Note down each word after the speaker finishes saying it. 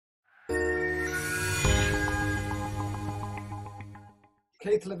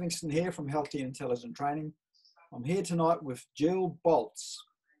Keith Livingston here from Healthy Intelligent Training. I'm here tonight with Jill Boltz.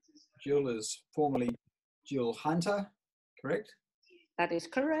 Jill is formerly Jill Hunter, correct? That is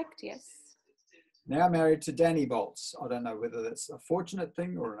correct, yes. Now married to Danny Boltz. I don't know whether that's a fortunate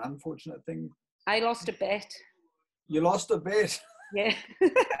thing or an unfortunate thing. I lost a bet. You lost a bet? Yeah.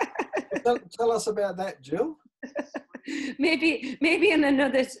 Tell us about that, Jill. Maybe in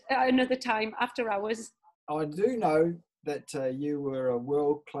another time after hours. I do know that you were a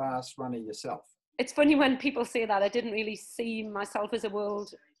world-class runner yourself. It's funny when people say that. I didn't really see myself as a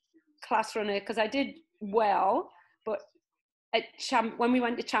world-class runner because I did well, but when we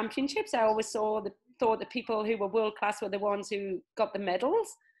went to championships, I always thought the people who were world-class were the ones who got the medals.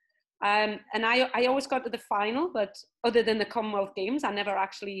 And I always got to the final, but other than the Commonwealth Games, I never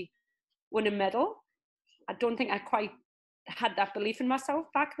actually won a medal. I don't think I quite had that belief in myself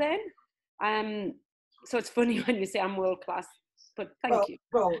back then. So it's funny when you say I'm world-class, but thank you.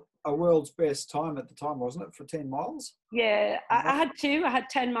 Well, a world's best time at the time, wasn't it, for 10 miles? Yeah, I had two. I had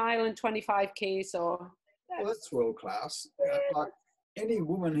 10 mile and 25K, so... Well, that's world-class. Like any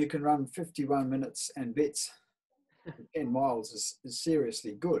woman who can run 51 minutes and bits 10 miles is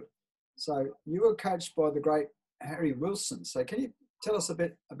seriously good. So you were coached by the great Harry Wilson. So can you tell us a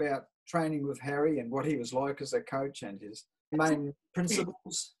bit about training with Harry and what he was like as a coach and his main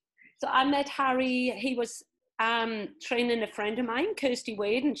principles? So I met Harry. He was training a friend of mine, Kirsty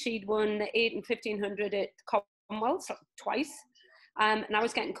Wade, and she'd won the 8 and 1500 at Commonwealth twice. And I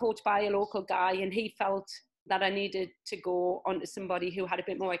was getting coached by a local guy, and he felt that I needed to go on to somebody who had a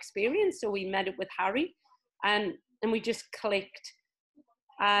bit more experience. So we met up with Harry, and we just clicked.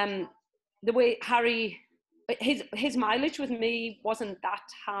 The way Harry, his mileage with me wasn't that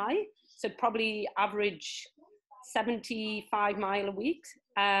high, so probably average 75 mile a week.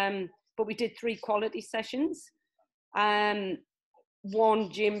 But we did 3 quality sessions, 1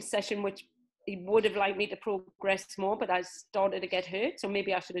 gym session, which he would have liked me to progress more, but I started to get hurt. So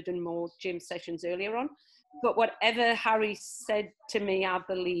maybe I should have done more gym sessions earlier on. But whatever Harry said to me, I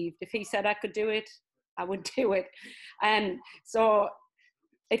believed. If he said I could do it, I would do it. And so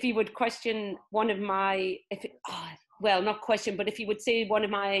if he would question one of my, not question, but if he would say one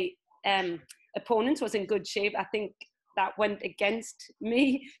of my opponents was in good shape, I think that went against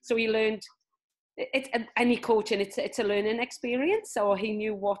me. So he learned, it's any coaching, it's a learning experience. So he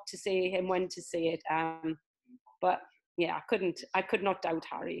knew what to say and when to say it. But yeah, I could not doubt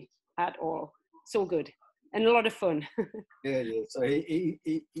Harry at all. So good and a lot of fun. Yeah. So he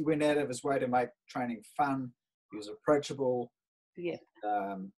went out of his way to make training fun. He was approachable. Yeah.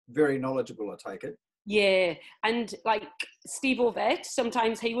 Very knowledgeable, I take it. Yeah, and like Steve Ovett,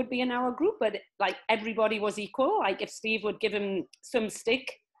 sometimes he would be in our group, but like everybody was equal. Like if Steve would give him some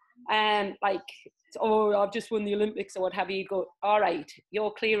stick, like, oh, I've just won the Olympics or what have you, go, all right,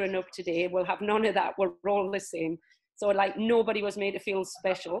 you're clearing up today. We'll have none of that. We're all the same. So like nobody was made to feel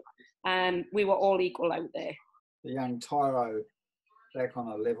special. We were all equal out there. The young Tyro back on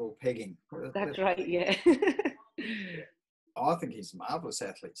a level pegging. That's right, yeah. I think he's a marvellous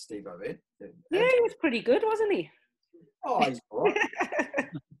athlete, Steve Ovett. Yeah, he was pretty good, wasn't he? Oh, he's all right.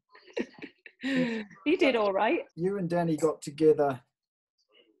 He did all right. You and Danny got together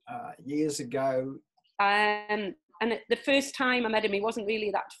years ago. And the first time I met him, he wasn't really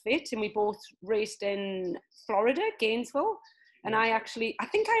that fit, and we both raced in Florida, Gainesville. And I think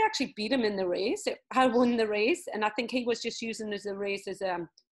I actually beat him in the race. I won the race, and I think he was just using the race as a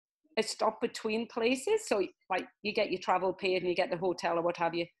stop between places. So like you get your travel paid and you get the hotel or what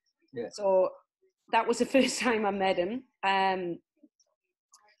have you. Yeah. So that was the first time I met him. And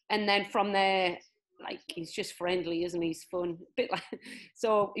then from there, like he's just friendly, isn't he? He's fun.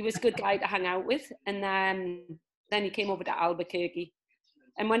 So he was a good guy to hang out with. And then he came over to Albuquerque.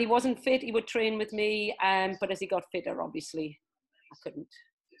 And when he wasn't fit, he would train with me. But as he got fitter, obviously, I couldn't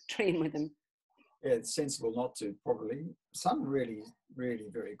train with him. Yeah, it's sensible not to, probably. Some really, really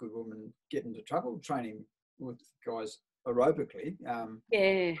very good women get into trouble training with guys aerobically.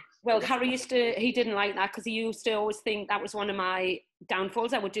 Yeah. Well, Harry he didn't like that because he used to always think that was one of my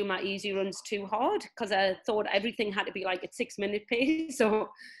downfalls. I would do my easy runs too hard because I thought everything had to be like at 6-minute pace. So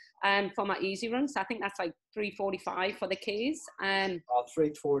for my easy runs, I think that's like 3:45 for the Ks.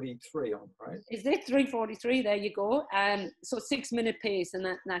 3:43, I'm afraid. Is it 3:43? There you go. So 6-minute pace, and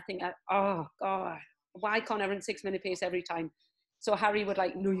I think, oh God, why can't I run 6-minute pace every time? So Harry would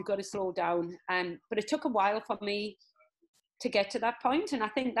like, no, you got to slow down. But it took a while for me to get to that point, and I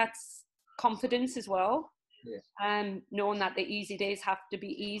think that's confidence as well. Yeah. Knowing that the easy days have to be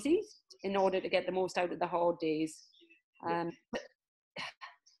easy in order to get the most out of the hard days. But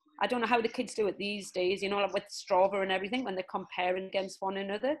I don't know how the kids do it these days, you know, like with Strava and everything, when they're comparing against one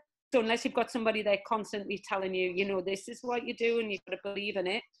another. So unless you've got somebody there constantly telling you, you know, this is what you do and you've got to believe in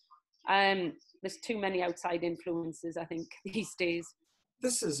it, there's too many outside influences, I think, these days.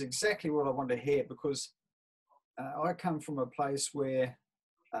 This is exactly what I want to hear, because I come from a place where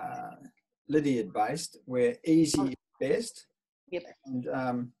Lydiard based, where easy is best. Yep.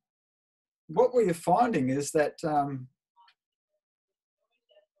 And what we're finding is that,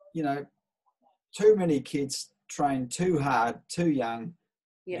 you know, too many kids train too hard, too young,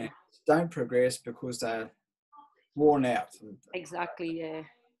 Yeah. and don't progress because they're worn out. Exactly, yeah.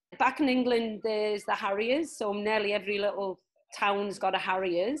 Back in England, there's the Harriers, so nearly every little town's got a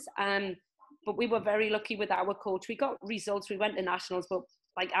Harriers. But we were very lucky with our coach. We got results, we went to nationals, but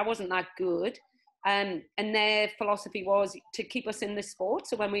like I wasn't that good. And their philosophy was to keep us in the sport.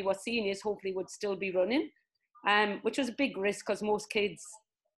 So when we were seniors, hopefully would still be running, which was a big risk because most kids,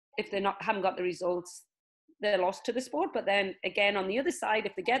 if they haven't got the results, they're lost to the sport. But then again, on the other side,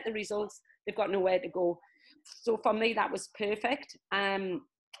 if they get the results, they've got nowhere to go. So for me, that was perfect.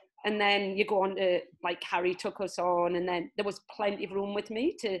 And then you go on to, like, Harry took us on, and then there was plenty of room with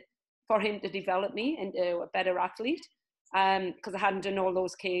me for him to develop me into a better athlete. Because I hadn't done all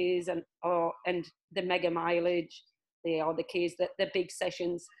those Ks and the mega mileage, the Ks, the big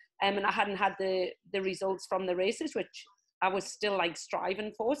sessions. And I hadn't had the results from the races, which I was still like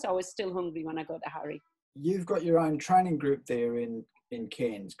striving for. So I was still hungry when I got to Harry. You've got your own training group there in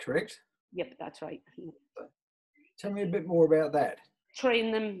Cairns, correct? Yep, that's right. Tell me a bit more about that.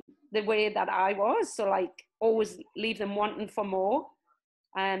 Train them the way that I was. So like always leave them wanting for more,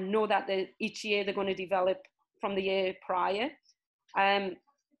 and know that each year they're going to develop from the year prior. And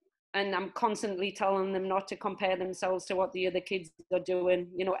I'm constantly telling them not to compare themselves to what the other kids are doing.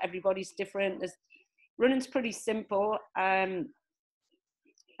 You know, everybody's different. Running's pretty simple, and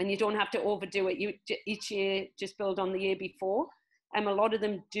you don't have to overdo it. You each year just build on the year before. A lot of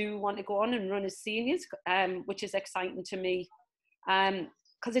them do want to go on and run as seniors, which is exciting to me.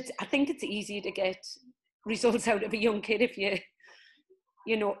 Because I think it's easier to get results out of a young kid if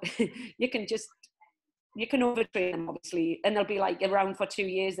you know, you can overtrain them, obviously, and they'll be like around for 2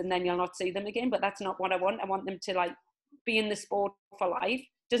 years and then you'll not see them again. But that's not what I want. I want them to like be in the sport for life.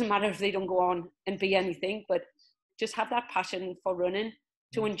 Doesn't matter if they don't go on and be anything, but just have that passion for running,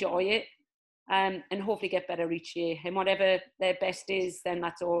 to enjoy it, and hopefully get better each year. And whatever their best is, then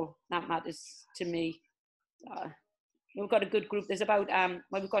that's all that matters to me. We've got a good group. There's about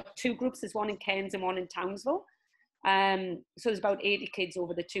we've got 2 groups. There's one in Cairns and one in Townsville. So there's about 80 kids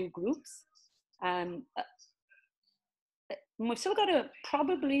over the 2 groups. We've still got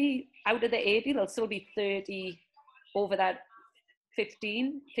probably out of the 80, there'll still be 30 over that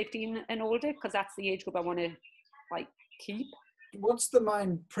 15 and older, because that's the age group I want to like keep. What's the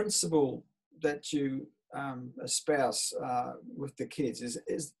main principle that you espouse with the kids?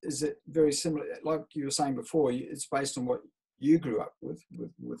 Is it very similar, like you were saying before? It's based on what you grew up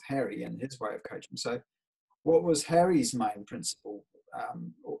with Harry and his way of coaching. So, what was Harry's main principle?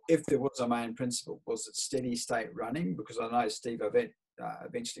 Or if there was a main principle, was it steady state running? Because I know Steve Ovett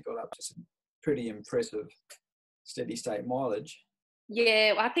eventually got up to some pretty impressive steady state mileage.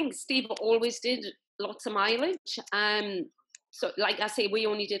 Yeah, I think Steve always did lots of mileage. So like I say, we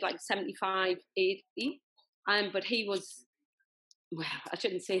only did like 75, 80. But he was, well, I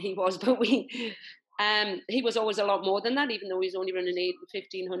shouldn't say he was, but he was always a lot more than that, even though he was only running 8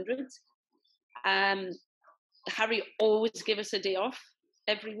 and 1500s. Harry always gave us a day off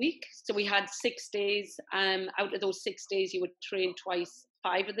every week. So we had 6 days. Out of those 6 days, you would train twice,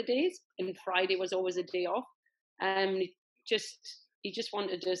 5 of the days, and Friday was always a day off. He just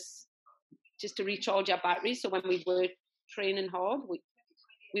wanted us just to recharge our batteries. So when we were training hard,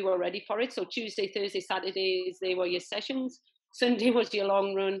 we were ready for it. So Tuesday, Thursday, Saturdays, they were your sessions. Sunday was your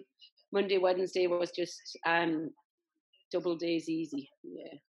long run. Monday, Wednesday was just double days easy.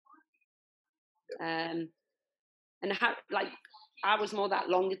 Yeah. And I was more that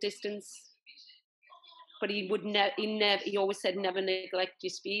longer distance, but he always said never neglect your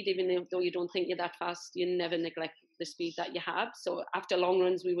speed, even though you don't think you're that fast. You never neglect the speed that you have. So after long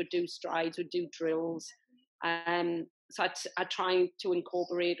runs, we would do strides, we'd do drills. So I try to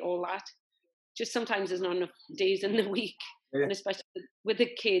incorporate all that. Just sometimes there's not enough days in the week, yeah. And especially with the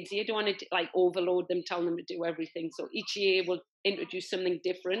kids, you don't want to like overload them, tell them to do everything. So each year we'll introduce something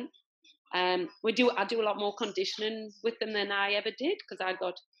different. I do a lot more conditioning with them than I ever did, because I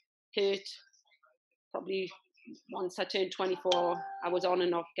got hurt probably once I turned 24. I was on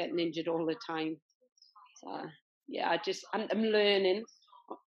and off getting injured all the time. So yeah, I'm learning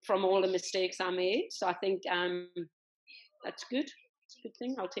from all the mistakes I made. So I think that's good. good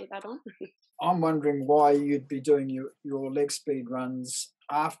thing. I'll take that on. I'm wondering why you'd be doing your leg speed runs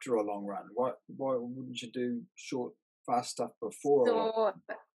after a long run. Why wouldn't you do short, fast stuff before a long So run?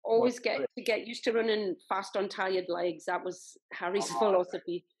 always get used to running fast on tired legs. That was Harry's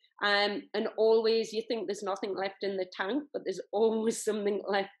philosophy. And always you think there's nothing left in the tank, but there's always something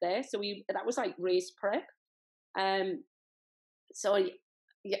left there. So that was like race prep. So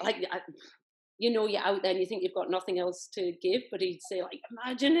you're out there and you think you've got nothing else to give, but he'd say, like,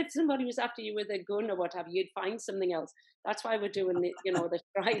 imagine if somebody was after you with a gun or what have you, you'd find something else. That's why we're doing the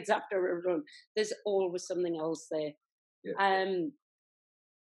strides after a run. There's always something else there. Yeah.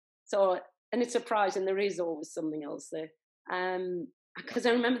 So, and it's surprising, there is always something else there. Because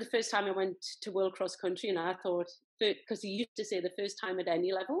I remember the first time I went to World Cross Country, and I thought, because he used to say the first time at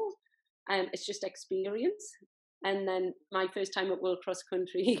any level, it's just experience. And then my first time at World Cross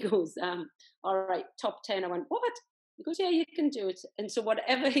Country, he goes, all right, top 10. I went, what? He goes, yeah, you can do it. And so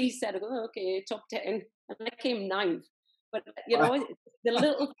whatever he said, I go, oh, okay, top 10. And I came 9th. But, the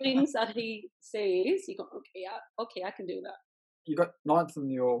little things that he says, you go, okay, I can do that. You got 9th in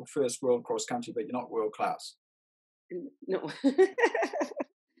your first World Cross Country, but you're not world class. No.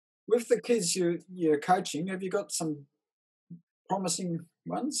 With the kids you're coaching, have you got some promising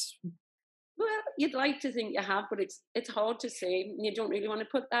ones? Well, you'd like to think you have, but it's hard to say. You don't really want to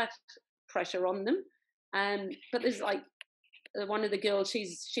put that pressure on them. But there's like one of the girls,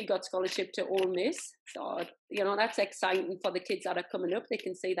 she got scholarship to Ole Miss. So, that's exciting for the kids that are coming up. They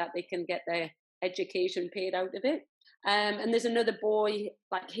can see that they can get their education paid out of it. And there's another boy,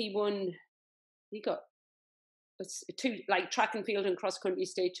 like he got 2 like track and field and cross country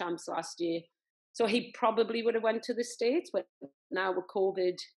state champs last year. So he probably would have went to the States, but now with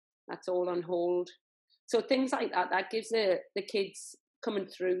COVID, that's all on hold. So things like that gives the kids coming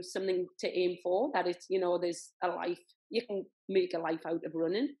through something to aim for, that it's, there's a life, you can make a life out of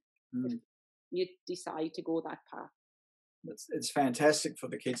running if you decide to go that path. It's fantastic for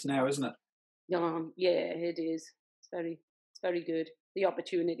the kids now, isn't it? Yeah, it is. It's very good, the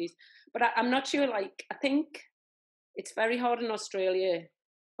opportunities. But I'm not sure, like, I think it's very hard in Australia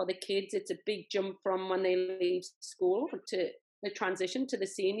for the kids. It's a big jump from when they leave school to the transition to the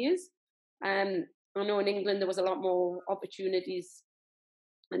seniors. I know in England there was a lot more opportunities,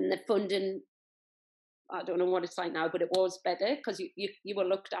 and the funding, I don't know what it's like now, but it was better because you were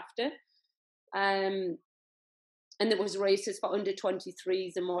looked after. And there was races for under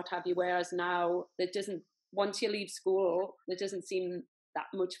 23s and what have you, whereas now once you leave school, there doesn't seem that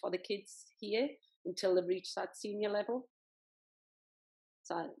much for the kids here until they reach that senior level.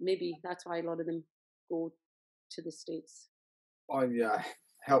 So maybe that's why a lot of them go to the States. I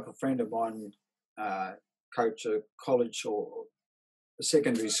help a friend of mine coach a college or a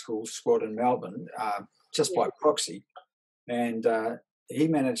secondary school squad in Melbourne, just by proxy. And he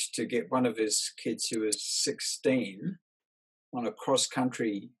managed to get one of his kids who was 16 on a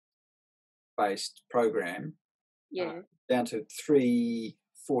cross-country based program down to 348.6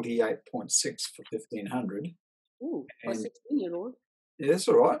 for 1,500. Ooh, for a 16-year-old. Yeah, that's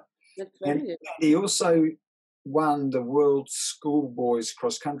all right. That's very good. And he also won the World Schoolboys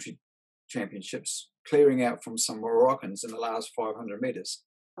Cross Country Championships, clearing out from some Moroccans in the last 500 metres.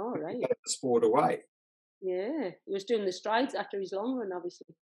 All right. He gave the sport away. Yeah, he was doing the strides after his long run,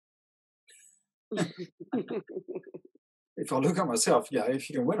 obviously. If I look at myself, if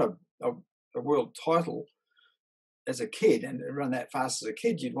you can win a world title as a kid and run that fast as a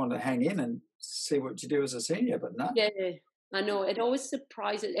kid, you'd want to hang in and see what you do as a senior, but no. Yeah, I know. It always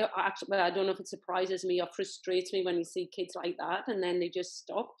surprises, actually, I don't know if it surprises me or frustrates me when you see kids like that and then they just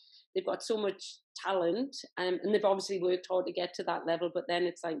stop. They've got so much talent and they've obviously worked hard to get to that level, but then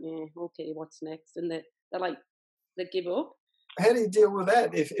it's like, okay, what's next? And they're like, they give up. How do you deal with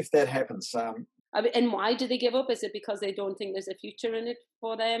that if that happens? And why do they give up? Is it because they don't think there's a future in it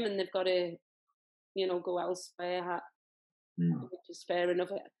for them and they've got to, go elsewhere? Which is fair enough.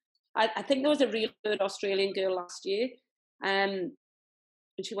 I think there was a real good Australian girl last year, and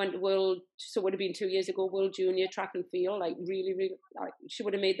she went to so it would have been 2 years ago, World Junior track and field, like really, really, like she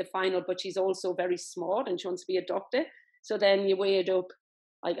would have made the final, but she's also very smart and she wants to be a doctor. So then you weigh it up,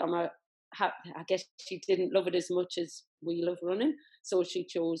 like I guess she didn't love it as much as we love running, so she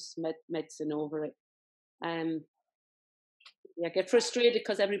chose medicine over it. I get frustrated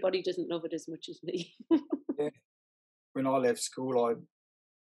because everybody doesn't love it as much as me. Yeah. When I left school,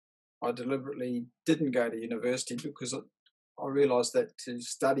 I deliberately didn't go to university because I realised that to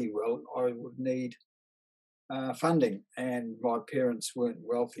study well, I would need funding, and my parents weren't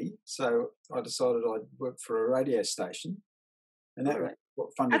wealthy, so I decided I'd work for a radio station, and that was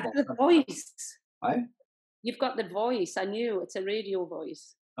what funded That's my the voice. Eh? You've got the voice. I knew it's a radio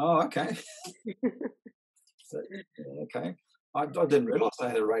voice. Oh, okay. Okay. I didn't realise I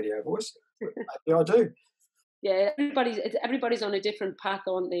had a radio voice. Maybe I do. Yeah, everybody's on a different path,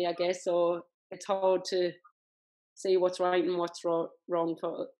 aren't they? I guess, so it's hard to see what's right and what's wrong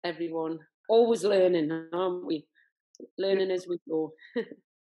for everyone. Always learning, aren't we? Learning as we go.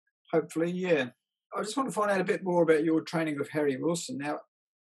 Hopefully, yeah. I just want to find out a bit more about your training with Harry Wilson. Now,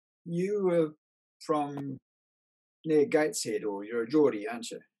 you were from near Gateshead, or you're a Geordie,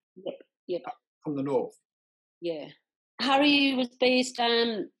 aren't you? Yep. From the north. Yeah. Harry was based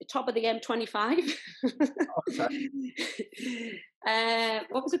top of the M25. Okay.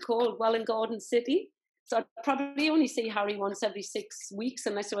 What was it called? Welland Garden City. So I'd probably only see Harry once every 6 weeks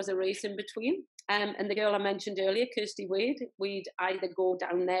unless there was a race in between. And the girl I mentioned earlier, Kirsty Wade, we'd either go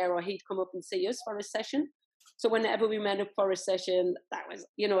down there or he'd come up and see us for a session. So whenever we met up for a session, that was,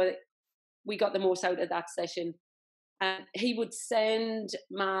 we got the most out of that session. He would send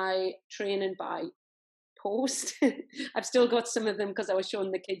my training by post. I've still got some of them because I was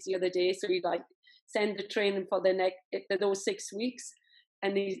showing the kids the other day. So he'd send the training for those 6 weeks,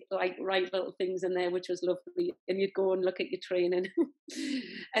 and he'd write little things in there, which was lovely. And you'd go and look at your training,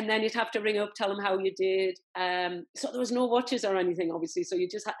 and then you'd have to ring up, tell them how you did. So there was no watches or anything, obviously. So you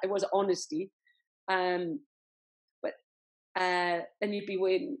just it was honesty. And you'd be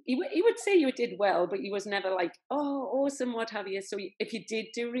waiting. He would say you did well, but he was never like, oh, awesome, what have you. So if you did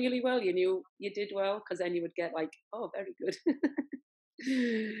do really well, you knew you did well, because then you would get oh, very good.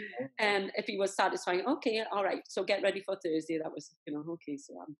 And if he was satisfying, okay, all right, so get ready for Thursday. That was, okay,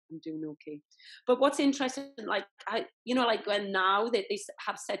 so I'm doing okay. But what's interesting, when now they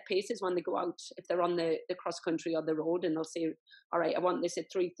have set paces when they go out, if they're on the cross country or the road, and they'll say, all right, I want this at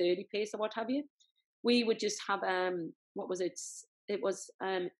 3:30 pace or what have you. We would just have what was it? It was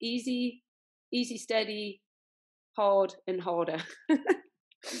easy, steady, hard, and harder. Okay.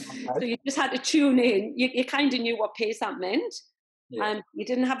 So you just had to tune in. You kind of knew what pace that meant. Yeah. You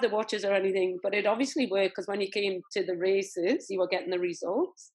didn't have the watches or anything, but it obviously worked, because when you came to the races, you were getting the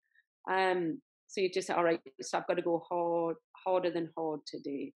results. So you just said, all right, so I've got to go harder than hard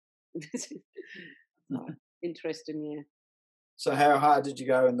today. Interesting, yeah. So how hard did you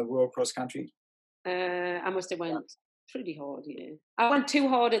go in the World Cross Country? I must have went pretty hard, yeah. I went too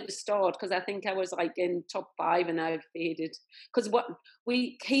hard at the start, because I think I was in top 5 and I faded. Because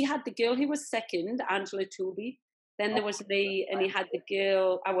he had the girl who was second, Angela Tooby. Then there was me, and he had the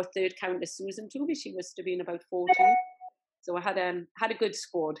girl, our third countess, Susan Tooby. She must have been about 14. So I had a good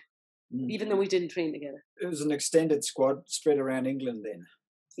squad, even though we didn't train together. It was an extended squad spread around England then.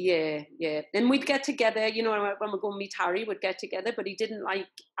 Yeah. And we'd get together, when we go meet Harry, we'd get together, but he didn't like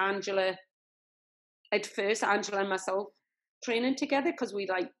Angela. At first, Angela and myself training together, because we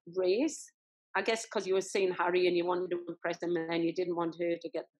race. I guess because you were seeing Harry and you wanted to impress him, and then you didn't want her to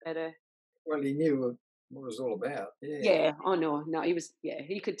get better. Well, he knew what it was all about. Yeah. Oh no, he was. Yeah,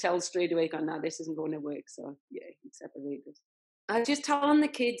 he could tell straight away. No, this isn't going to work. So yeah, he separated. I just telling the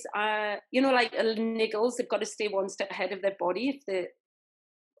kids, niggles, they've got to stay one step ahead of their body.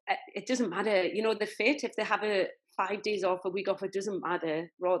 It doesn't matter, they're fit. If they have 5 days off, a week off, it doesn't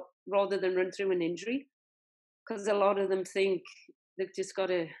matter, rather than run through an injury. Because a lot of them think they've just got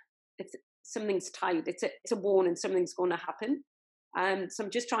to, something's tight, it's a warning, something's going to happen. So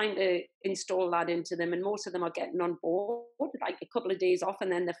I'm just trying to install that into them, and most of them are getting on board, a couple of days off,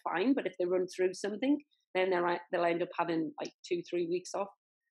 and then they're fine. But if they run through something, then they'll end up having 2-3 weeks off.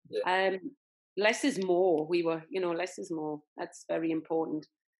 Yeah. Less is more. Less is more. That's very important.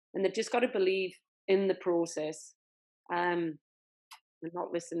 And they've just got to believe in the process, and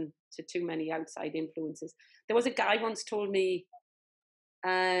not listen to too many outside influences. There was a guy once told me,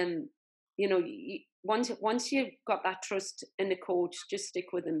 once you've got that trust in the coach, just stick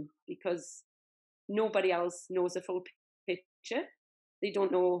with them, because nobody else knows the full picture. They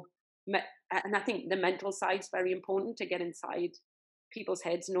don't know, and I think the mental side's very important, to get inside people's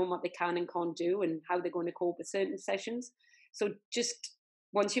heads, know what they can and can't do, and how they're going to cope with certain sessions. So just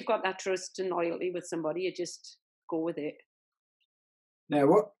once you've got that trust and loyalty with somebody, you just go with it. Now,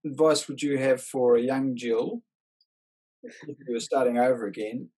 what advice would you have for a young Jill, if you were starting over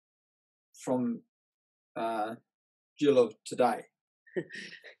again, from Jill of today?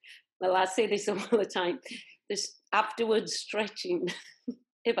 Well, I say this all the time. This afterwards stretching.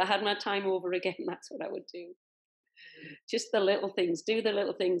 If I had my time over again, that's what I would do. Just the little things. Do the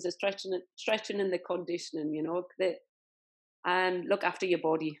little things. The stretching and the conditioning. And look after your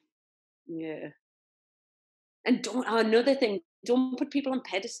body. Yeah. And another thing, don't put people on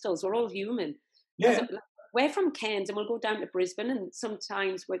pedestals. We're all human. Yeah. we're from Cairns and we'll go down to Brisbane, and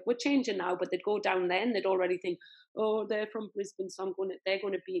sometimes we're changing now, but they'd go down there and they'd already think, oh, they're from Brisbane, so they're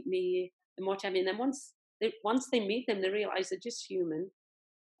going to beat me and whatever. And then once they meet them, they realise they're just human.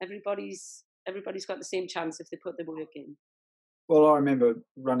 Everybody's got the same chance if they put the work in. Well, I remember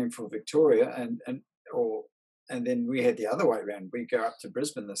running for Victoria, and then we had the other way around. We go up to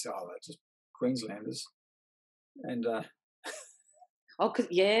Brisbane, they say, oh, they're just Queenslanders, and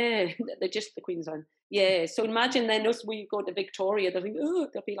yeah, they're just the Queensland. Yeah, so imagine then us, we go to Victoria, they'll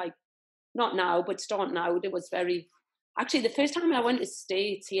be like, not now, but start now. It was very, actually, the first time I went to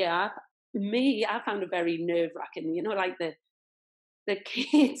States here, I found it very nerve-wracking, you know, like the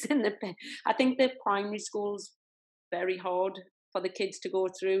kids I think the primary school's very hard for the kids to go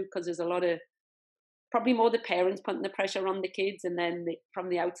through, because there's a lot of, probably more the parents putting the pressure on the kids, and then from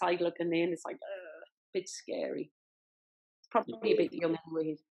the outside looking in, it's like, a bit scary. It's probably a bit young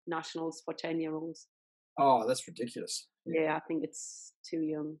anyway, nationals for 10-year-olds. Oh, that's ridiculous. Yeah, I think it's too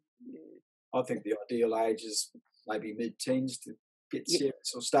young. Yeah. I think the ideal age is maybe mid-teens to get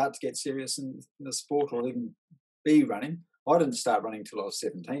serious, or start to get serious in the sport, or even be running. I didn't start running till I was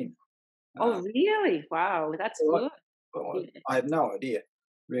 17. Oh, really? Wow, that's good. I had no idea,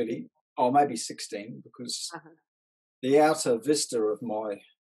 really. Oh, maybe 16, because the outer vista of my,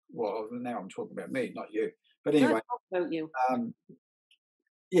 well, now I'm talking about me, not you. But anyway, about you.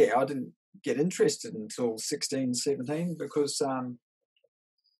 I didn't get interested until 16, 17, because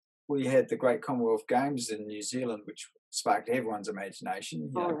we had the Great Commonwealth Games in New Zealand, which sparked everyone's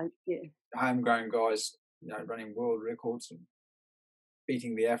imagination. Homegrown guys, running world records and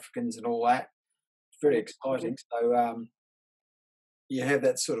beating the Africans and all that. It's very exciting. So you have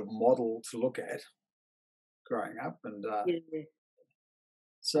that sort of model to look at growing up, and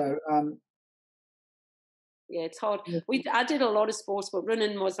so it's hard. I did a lot of sports, but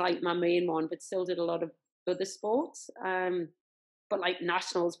running was like my main one, but still did a lot of other sports. But like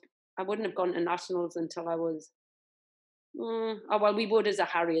nationals, I wouldn't have gone to nationals until I was we would as a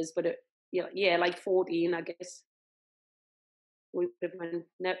Harriers, but like 14, I guess. We would have went,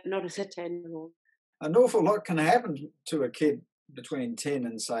 not as a 10-year-old. An awful lot can happen to a kid between 10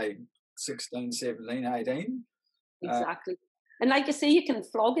 and, say, 16, 17, 18. Exactly. And like you say, you can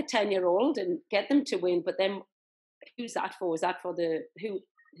flog a 10-year-old and get them to win, but then who's that for? Is that for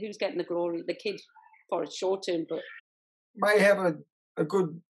who's getting the glory? The kid for a short term, but may have a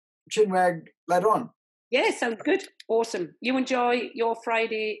good chinwag later on. Yeah, sounds good. Awesome. You enjoy your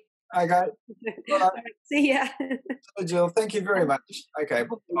Friday. Okay. Right, see ya. So, Jill, thank you very much. Okay,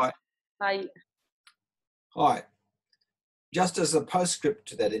 bye. Bye. Hi. Just as a postscript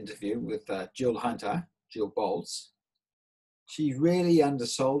to that interview with Jill Boltz, she really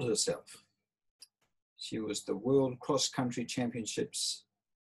undersold herself. She was the World Cross Country Championships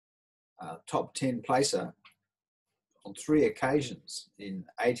top 10 placer on 3 occasions, in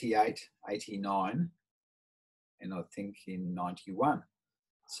 88, 89, and I think in 91.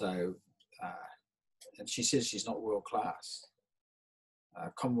 So, and she says she's not world class.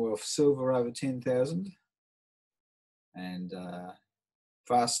 Commonwealth silver over 10,000, and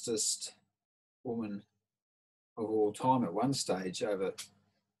fastest woman of all time at one stage over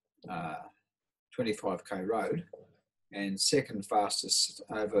 25k road, and second fastest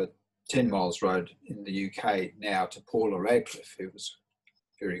over 10 miles road in the UK now to Paula Radcliffe, who was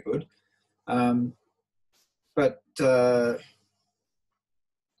very good. But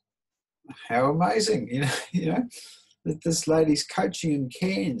how amazing, that this lady's coaching in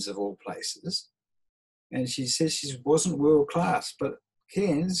Cairns of all places, and she says she wasn't world class, but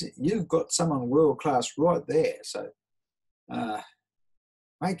Cairns, you've got someone world class right there, so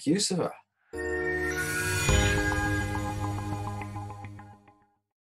make use of her.